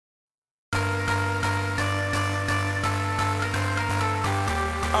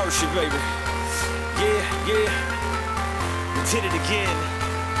Hershey, baby. Yeah, yeah. We did it again.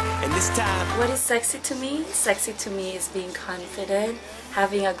 And this time. What is sexy to me? Sexy to me is being confident,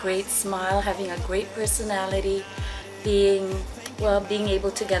 having a great smile, having a great personality, being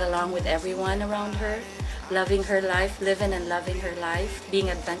able to get along with everyone around her, loving her life, living and loving her life, being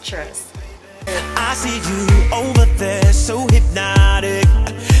adventurous. I see you over there, so hypnotic,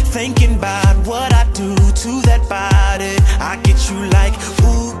 thinking about what I do to that body. I get you like,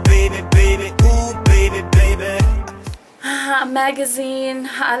 ooh baby, baby, ooh baby, baby. A magazine,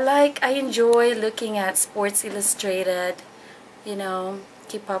 I enjoy looking at Sports Illustrated, you know,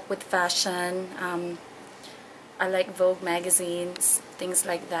 keep up with fashion. I like Vogue magazines, things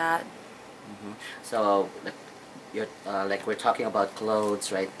like that. So you're like we're talking about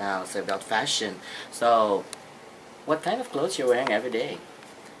clothes right now, so about fashion. So what kind of clothes you're wearing every day?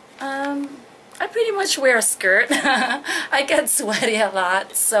 I pretty much wear a skirt. I get sweaty a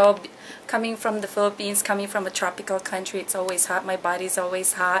lot, so coming from the Philippines, coming from a tropical country, it's always hot. My body's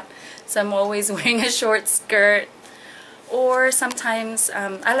always hot, so I'm always wearing a short skirt. Or sometimes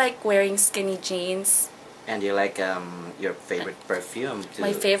I like wearing skinny jeans. And you like your favorite perfume too?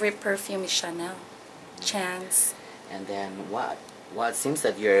 My favorite perfume is Chanel. Chance. And then what? Well, it seems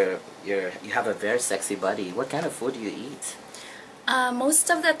that you have a very sexy body. What kind of food do you eat? Most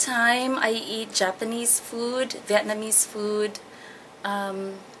of the time I eat Japanese food, Vietnamese food.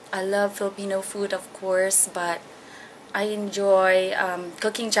 I love Filipino food, of course, but I enjoy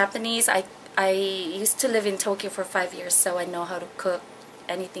cooking Japanese. I used to live in Tokyo for 5 years, so I know how to cook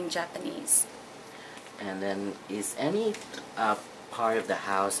anything Japanese. And then is any part of the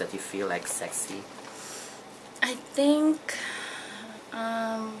house that you feel like sexy? I think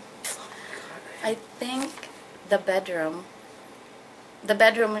the bedroom. The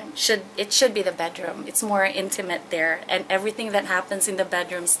bedroom should be the bedroom. It's more intimate there, and everything that happens in the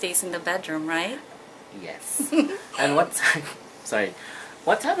bedroom stays in the bedroom, right? Yes. And what time? Sorry.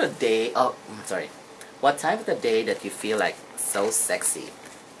 What time of day? Oh, sorry. What time of the day that you feel like so sexy?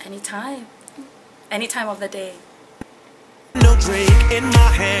 Anytime. Any time of the day. No drink in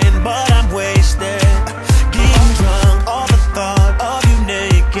my hand, but I'm wasted. Getting drunk, all the thought of you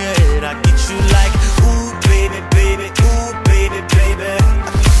naked. I get you like, ooh baby, baby, ooh baby, baby.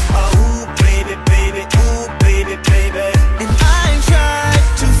 Ooh baby, baby, ooh baby, baby. And I tried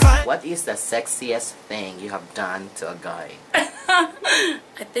to find. What is the sexiest thing you have done to a guy?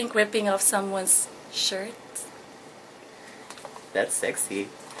 I think ripping off someone's shirt. That's sexy.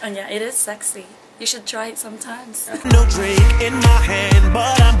 And yeah, it is sexy. You should try it sometimes. No drink in my hand,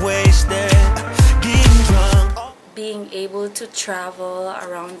 but I'm wasted. Getting drunk. Being able to travel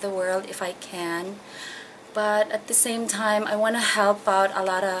around the world if I can, but at the same time I want to help out a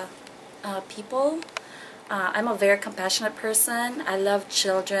lot of people. I'm a very compassionate person. I love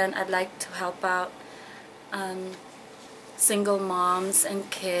children. I'd like to help out single moms and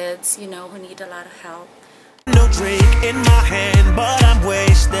kids, you know, who need a lot of help. No drink in my hand, but I'm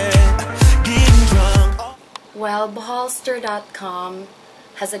wasted. Getting drunk. Well, Boholster.com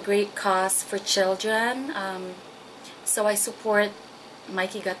has a great cause for children, so I support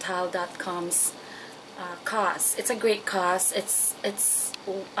Mikeygatal.com's cause. It's a great cause. It's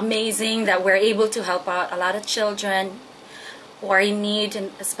amazing that we're able to help out a lot of children who are in need,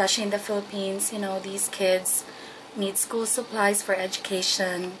 and especially in the Philippines. You know, these kids need school supplies for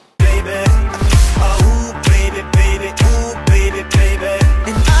education. Baby, oh baby, baby, ooh baby, baby.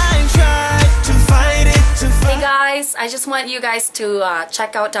 And I tried to fight it to fight. Hey guys, I just want you guys to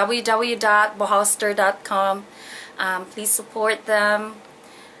check out www.boholster.com. Please support them.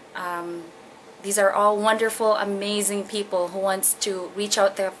 These are all wonderful, amazing people who wants to reach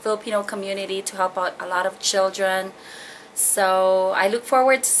out their Filipino community to help out a lot of children. So I look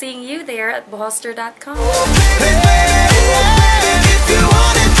forward to seeing you there at boholster.com.